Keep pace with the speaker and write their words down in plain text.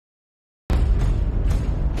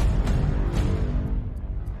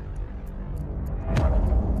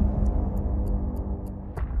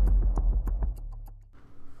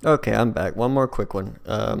Okay, I'm back. One more quick one.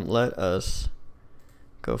 Let us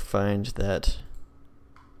go find that.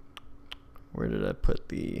 Where did I put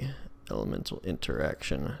the elemental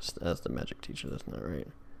interaction as the magic teacher? That's not right.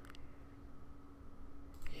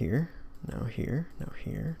 Here? No, here. No,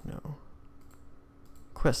 here. No.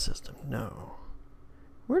 Quest system. No.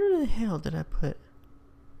 Where the hell did I put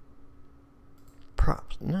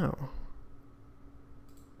props? No.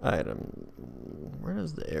 Item. Where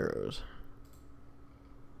is the arrows?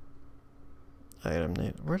 Item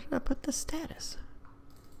name. Where did I put the status?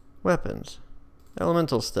 Weapons.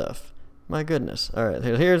 Elemental stuff. My goodness. Alright,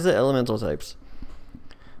 here's the elemental types.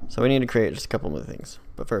 So we need to create just a couple more things.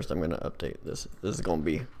 But first I'm going to update this. This is going to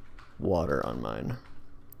be water on mine.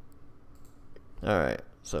 Alright,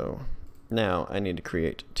 so now I need to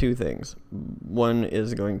create two things. One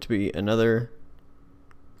is going to be another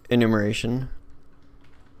enumeration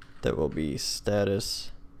that will be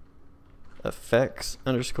status effects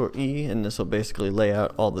underscore E, and this will basically lay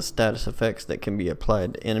out all the status effects that can be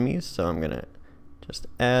applied to enemies. So I'm gonna just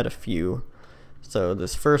add a few. So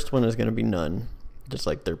this first one is gonna be none, just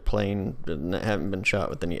like they're plain, haven't been shot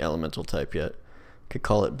with any elemental type yet. Could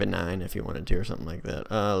call it benign if you wanted to, or something like that.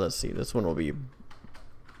 Let's see, this one will be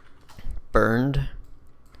burned,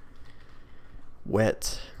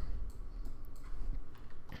 wet,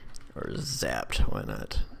 or zapped. Why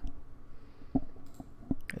not?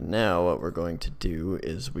 And now what we're going to do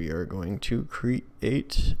is we are going to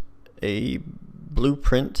create a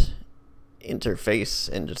blueprint interface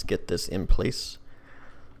and just get this in place.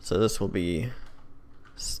 So this will be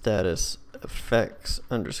status effects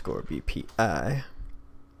underscore BPI.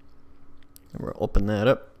 And we'll open that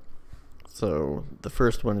up. So the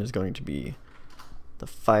first one is going to be the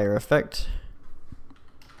fire effect,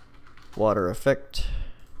 water effect,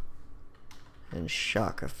 and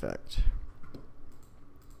shock effect.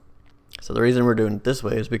 So the reason we're doing it this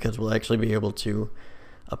way is because we'll actually be able to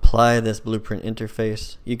apply this blueprint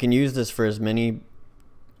interface. You can use this for as many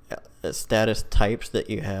status types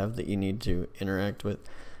that you have that you need to interact with.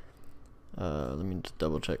 Let me just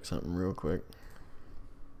double check something real quick.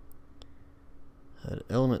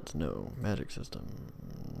 Elements, no. Magic system,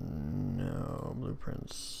 no.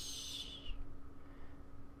 Blueprints.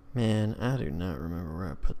 Man, I do not remember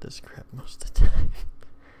where I put this crap most of the time.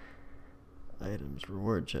 Items,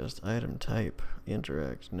 reward chest, item type,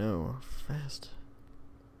 interact, no. Fast.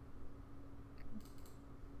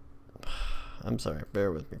 I'm sorry,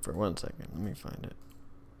 bear with me for 1 second. Let me find it.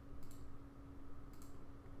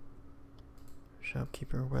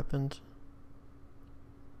 Shopkeeper, weapons,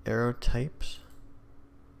 arrow types,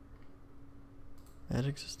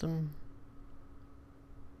 magic system,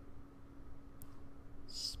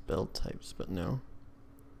 spell types, but no.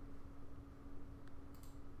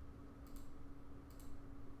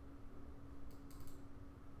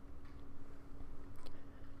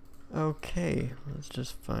 Okay, let's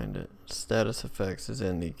just find it. Status effects is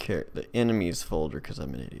in the enemies folder because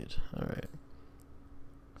I'm an idiot. Alright.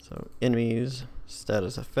 So enemies,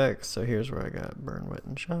 status effects. So here's where I got burn, wet,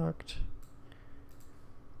 and shocked.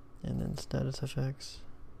 And then status effects.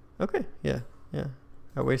 Okay, yeah.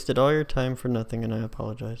 I wasted all your time for nothing and I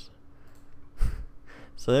apologize.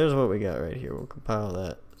 So there's what we got right here. We'll compile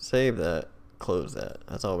that, save that, close that.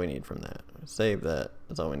 That's all we need from that. Save that.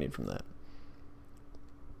 That's all we need from that.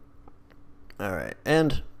 Alright,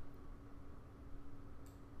 and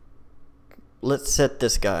let's set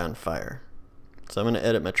this guy on fire. So I'm going to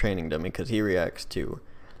edit my training dummy because he reacts to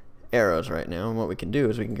arrows right now. And what we can do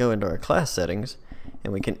is we can go into our class settings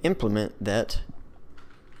and we can implement that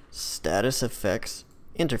status effects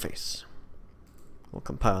interface. We'll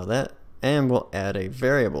compile that and we'll add a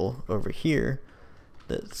variable over here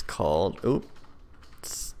that's called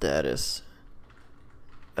status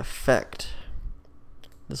effect.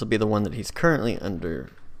 This will be the one that he's currently under,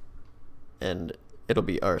 and it'll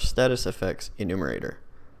be our status effects enumerator.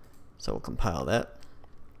 So we'll compile that.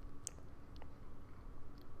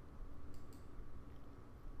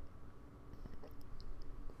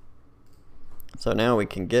 So now we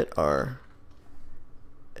can get our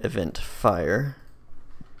event fire,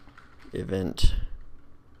 event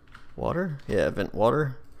water, event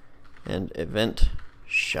water, and event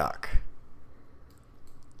shock.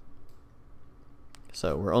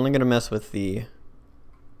 So we're only going to mess with the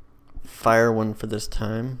fire one for this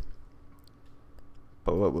time.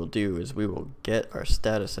 But what we'll do is we will get our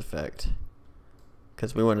status effect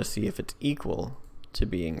because we want to see if it's equal to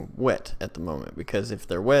being wet at the moment. Because if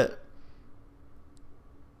they're wet...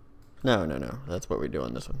 No. That's what we do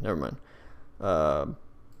on this one. Never mind.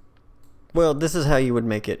 Well, this is how you would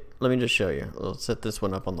make it. Let me just show you. We'll set this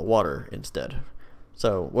one up on the water instead.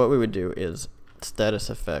 So what we would do is status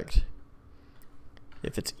effect,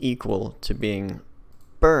 if it's equal to being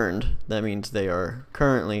burned, that means they are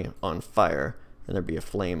currently on fire and there'd be a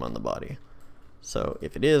flame on the body. So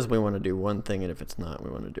if it is, we want to do one thing, and if it's not, we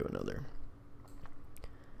want to do another.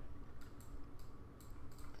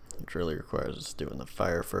 Which really requires us doing the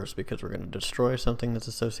fire first, because we're going to destroy something that's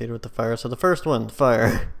associated with the fire. So the first one,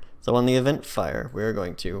 fire. So on the event fire, we're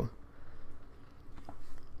going to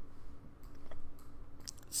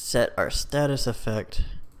set our status effect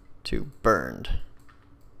to burned.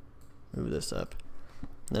 Move this up.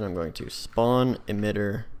 Then I'm going to spawn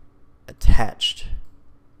emitter attached.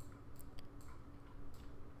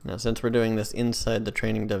 Now, since we're doing this inside the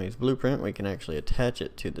training dummy's blueprint, we can actually attach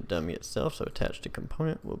it to the dummy itself. So attached to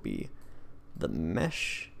component will be the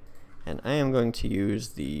mesh. And I am going to use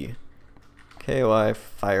the KOI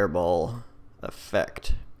fireball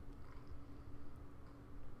effect.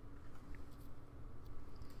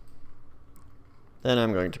 Then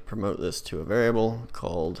I'm going to promote this to a variable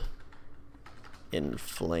called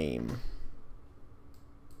inflame.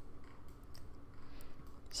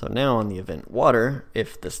 So now on the event water,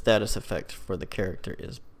 if the status effect for the character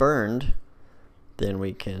is burned, then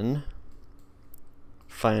we can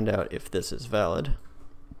find out if this is valid.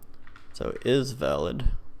 So is valid,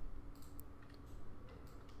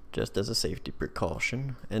 just as a safety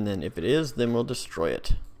precaution. And then if it is, then we'll destroy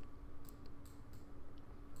it.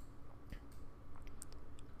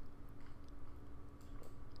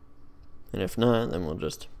 And if not, then we'll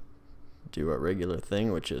just do our regular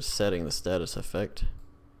thing, which is setting the status effect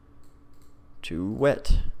to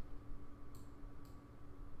wet.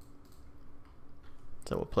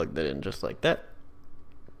 So we'll plug that in just like that.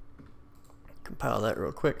 Compile that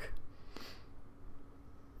real quick.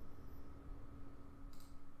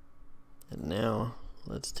 And now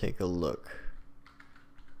let's take a look.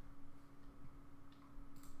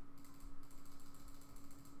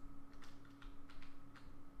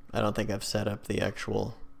 I don't think I've set up the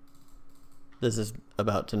actual, this is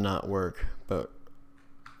about to not work, but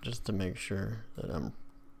just to make sure that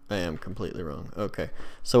I am completely wrong. Okay,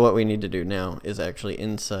 so what we need to do now is actually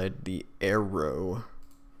inside the arrow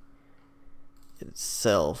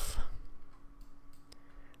itself,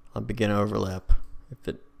 I'll begin overlap. If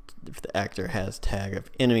the actor has tag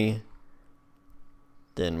of enemy,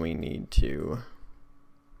 then we need to,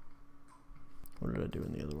 what did I do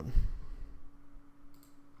in the other one?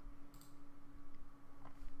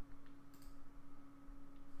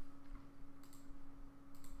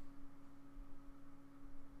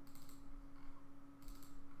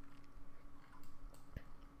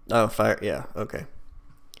 Oh, fire, yeah, okay.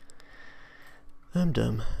 I'm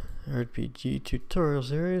dumb. RPG tutorial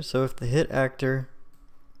series. So if the hit actor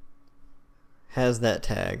has that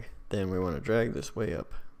tag, then we want to drag this way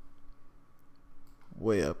up.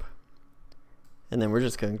 Way up. And then we're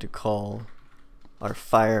just going to call our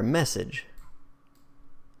fire message.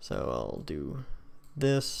 So I'll do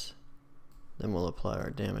this, then we'll apply our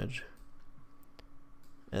damage.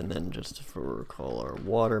 And then just for call our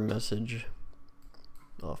water message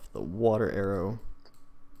off the water arrow,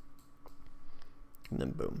 and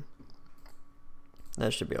then boom.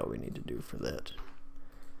 That should be all we need to do for that,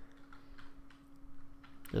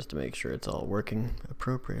 just to make sure it's all working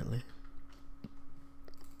appropriately.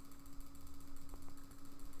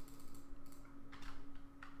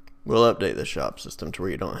 We'll update the shop system to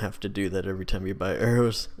where you don't have to do that every time you buy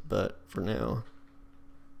arrows, but for now,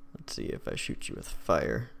 let's see if I shoot you with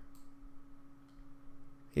fire.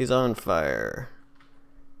 He's on fire.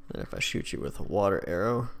 And if I shoot you with a water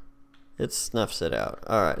arrow, it snuffs it out.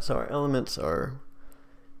 Alright, so our elements are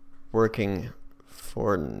working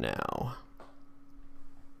for now.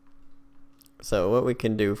 So what we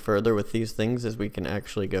can do further with these things is we can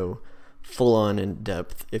actually go full on in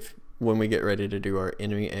depth when we get ready to do our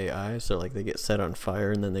enemy AI. So like they get set on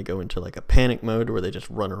fire and then they go into like a panic mode where they just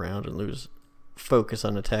run around and lose focus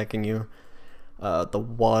on attacking you. The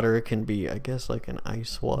water can be, I guess, like an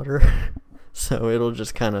ice water. So it'll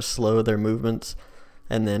just kind of slow their movements.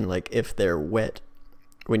 And then like if they're wet,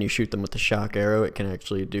 when you shoot them with the shock arrow, it can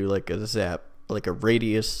actually do like a zap, like a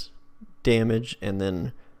radius damage, and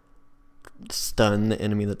then stun the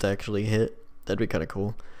enemy that's actually hit. That'd be kind of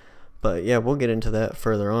cool. But yeah, we'll get into that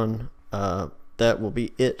further on. That will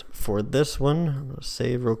be it for this one. I'm going to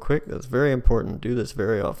save real quick. That's very important. Do this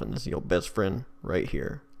very often. This is your best friend right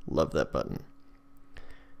here. Love that button.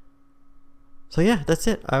 So yeah, that's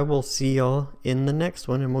it. I will see y'all in the next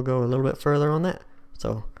one, and we'll go a little bit further on that.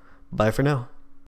 So bye for now.